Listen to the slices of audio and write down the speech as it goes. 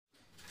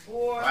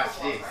Watch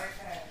this.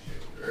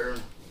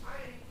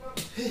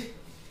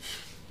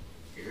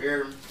 You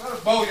hear me? Tell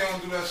the boy you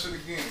don't do that shit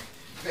again.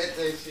 Bet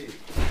that shit.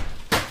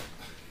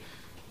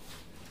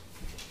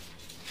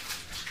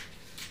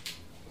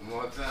 One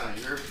more time,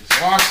 you heard me?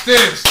 Watch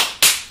this.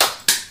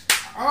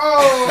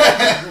 Oh!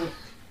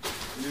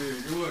 Yeah,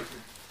 you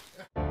looking.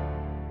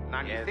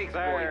 96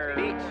 boys,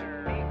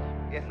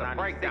 bitch. It's a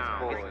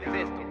breakdown. It's the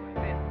system.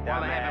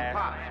 While I having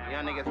pops,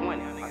 young niggas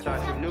winning. I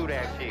thought you knew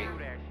that shit.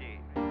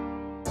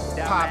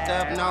 Popped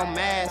up, no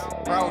mask.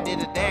 Bro did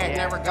a dash,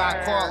 never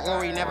got caught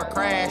or he never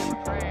crashed.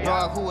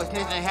 Dog who was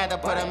snitching had to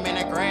put him in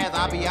the grass.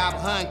 I be out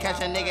hunting,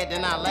 catch a nigga,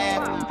 then I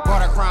laugh.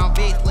 Bought a Crown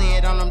Vic,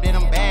 slid on them, did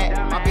them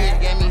bad. My bitch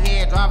gave me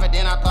head, drive it,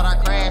 then I thought I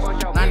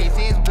crashed.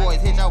 96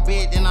 boys, hit your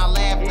bitch, then I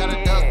laugh. Got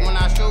a duck when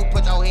I shoot,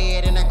 put your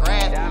head in the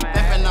grass.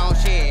 Flipping on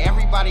shit,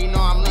 everybody know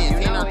I'm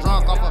lit. Seen her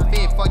drunk off a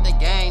fit, fuck the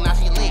gang, now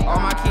she lit. All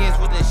my kids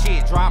with the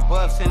shit, drop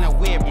buffs in the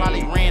whip.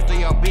 Probably ran through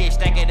your bitch,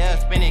 stack it up,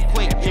 spin it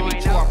quick. Jimmy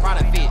Choo, a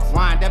product fits.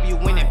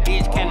 YNW winning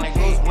bitch, can the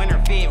goose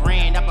winter fit.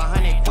 Ran up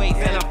 100 quick,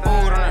 selling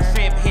food on a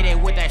strip, hit it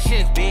with that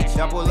shit, bitch.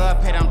 Double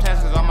up, hit them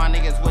Teslas, all my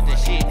niggas with the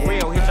shit.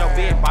 Real, hit your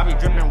bitch, Bobby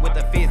dripping with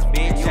the fits,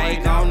 bitch.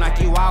 Jay gon'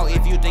 knock you out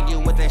if you think you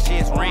with the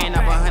shits. Ran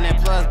up 100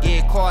 plus,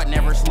 get caught,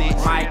 never snitch.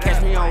 Might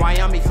catch me on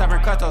Wyoming,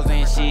 serving cutthroats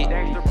and shit.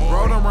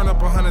 Bro, don't run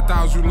up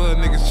 100,000, you little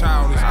niggas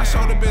childish. I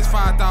show the bitch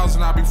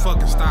 5,000, I be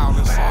fucking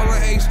stylish. All the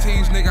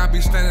HTs, nigga, I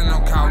be standing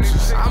on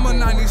couches. I'm a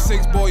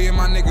 96 boy and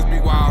my niggas be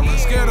wildin'.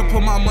 Scared to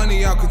put my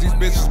money out cause these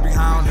bitches be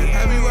hounding.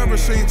 Have you ever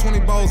seen 20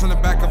 bowls in the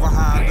back of a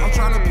Honda? I'm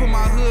trying to put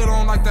my hood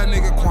on like that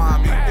nigga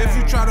Kwame. If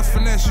you try to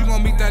finesse, you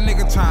gon' meet that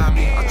nigga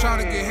Tommy. I tried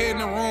to get hit in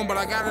the room, but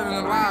I got it in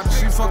the lobby.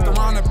 She fucked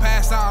around and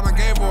passed out, I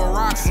gave her a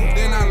Roxy.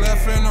 Then I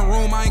left her in the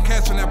room, I ain't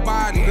catching that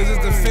body. Cause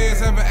if the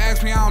feds ever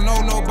ask me, I don't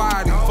know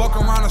nobody. Fuck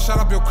around and shut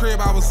up your crib,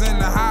 I was in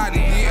the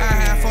hottie. Yeah, I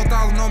had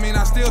 4,000 on me and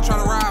I still try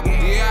to rob them.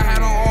 Yeah, I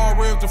had on all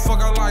ribs, the fuck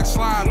I like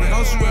slobbing.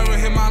 Don't you ever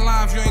hit my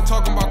line if you ain't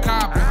talking about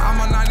copping. I'm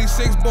a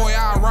 96 boy,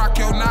 I'll rock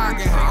your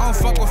noggin. I don't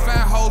fuck with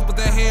fat hoes